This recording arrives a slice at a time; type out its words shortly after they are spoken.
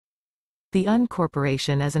The UN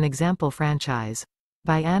Corporation as an Example Franchise.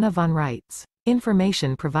 By Anna von Reitz.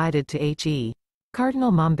 Information provided to H.E.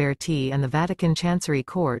 Cardinal Mamberti and the Vatican Chancery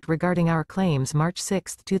Court regarding our claims March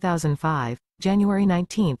 6, 2005, January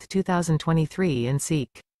 19, 2023 in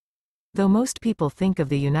Sikh. Though most people think of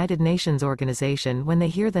the United Nations Organization when they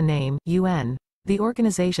hear the name UN, the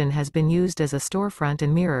organization has been used as a storefront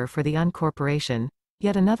and mirror for the UN Corporation,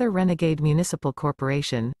 yet another renegade municipal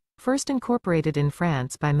corporation, first incorporated in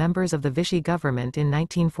France by members of the Vichy Government in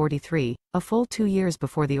 1943, a full 2 years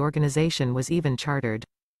before the organization was even chartered.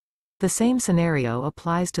 The same scenario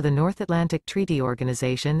applies to the North Atlantic Treaty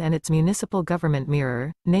Organization and its municipal government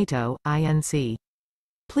mirror, NATO, INC.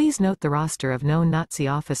 Please note the roster of known Nazi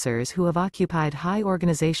officers who have occupied high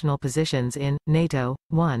organizational positions in NATO.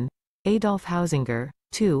 1. Adolph Hausinger.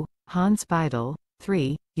 2. Hans Speidel.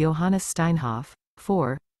 3. Johannes Steinhoff.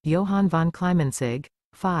 4. Johann von Kleimansegg.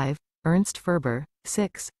 5. Ernst Ferber.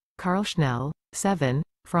 6. Karl Schnell. 7.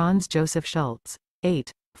 Franz-Josef Schulze.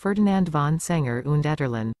 8. Ferdinand von Senger und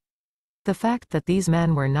Etterlin. The fact that these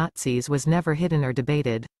men were Nazis was never hidden or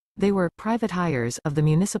debated. They were private hires of the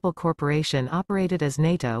Municipal Corporation operated as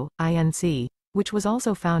NATO, INC, which was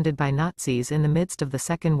also founded by Nazis in the midst of the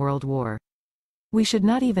Second World War. We should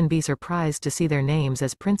not even be surprised to see their names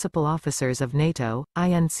as principal officers of NATO,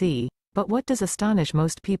 INC, but what does astonish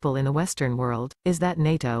most people in the Western world, is that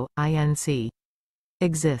NATO, INC,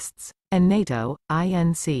 exists, and NATO,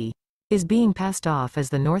 INC, is being passed off as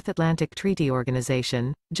the North Atlantic Treaty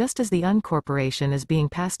Organization, just as the UN Corporation is being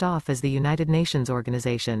passed off as the United Nations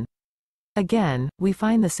Organization. Again, we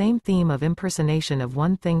find the same theme of impersonation of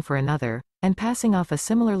one thing for another, and passing off a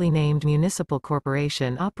similarly named municipal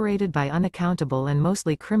corporation operated by unaccountable and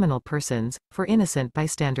mostly criminal persons, for innocent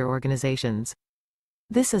bystander organizations.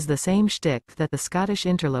 This is the same shtick that the Scottish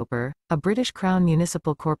Interloper, a British Crown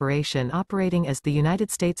municipal corporation operating as the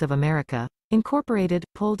United States of America, Incorporated,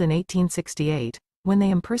 pulled in 1868, when they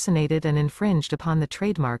impersonated and infringed upon the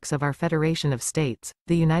trademarks of our Federation of States,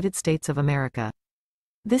 the United States of America.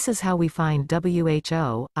 This is how we find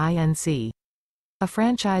WHO, INC. A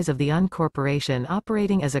franchise of the UN Corporation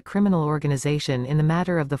operating as a criminal organization in the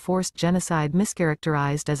matter of the forced genocide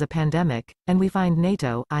mischaracterized as a pandemic, and we find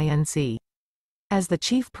NATO, INC. As the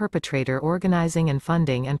chief perpetrator organizing and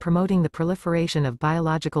funding and promoting the proliferation of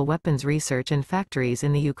biological weapons research and factories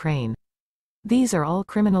in the Ukraine. These are all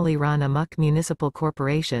criminally run amok municipal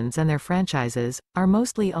corporations, and their franchises are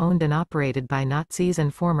mostly owned and operated by Nazis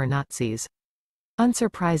and former Nazis.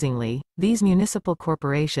 Unsurprisingly, these municipal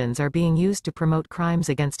corporations are being used to promote crimes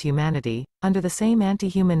against humanity, under the same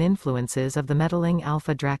anti-human influences of the meddling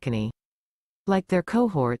Alpha Draconi. Like their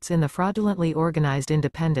cohorts in the fraudulently organized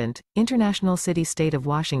independent, international city-state of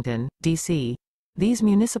Washington, D.C., these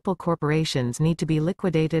municipal corporations need to be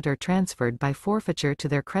liquidated or transferred by forfeiture to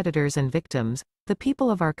their creditors and victims, the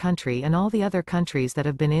people of our country and all the other countries that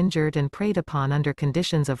have been injured and preyed upon under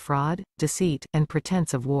conditions of fraud, deceit, and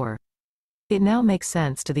pretense of war. It now makes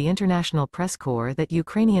sense to the international press corps that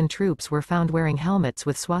Ukrainian troops were found wearing helmets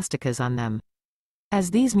with swastikas on them. As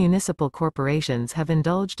these municipal corporations have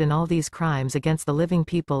indulged in all these crimes against the living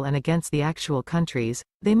people and against the actual countries,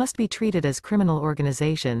 they must be treated as criminal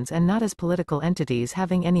organizations and not as political entities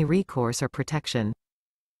having any recourse or protection.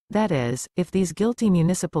 That is, if these guilty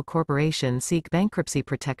municipal corporations seek bankruptcy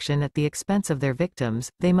protection at the expense of their victims,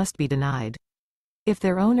 they must be denied. If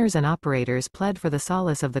their owners and operators pled for the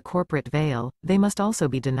solace of the corporate veil, they must also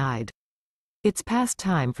be denied. It's past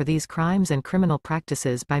time for these crimes and criminal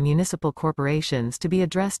practices by municipal corporations to be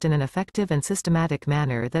addressed in an effective and systematic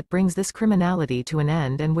manner that brings this criminality to an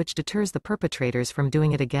end and which deters the perpetrators from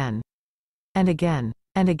doing it again. And again.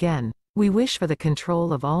 And again. We wish for the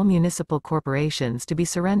control of all municipal corporations to be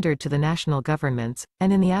surrendered to the national governments,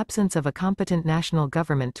 and in the absence of a competent national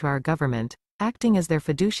government to our government, acting as their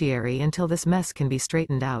fiduciary until this mess can be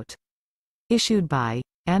straightened out. Issued by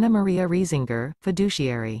Anna Maria Riesinger,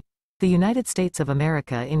 Fiduciary. The United States of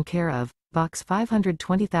America in care of Box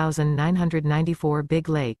 520994 Big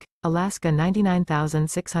Lake, Alaska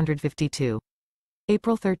 99652.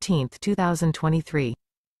 April 13, 2023.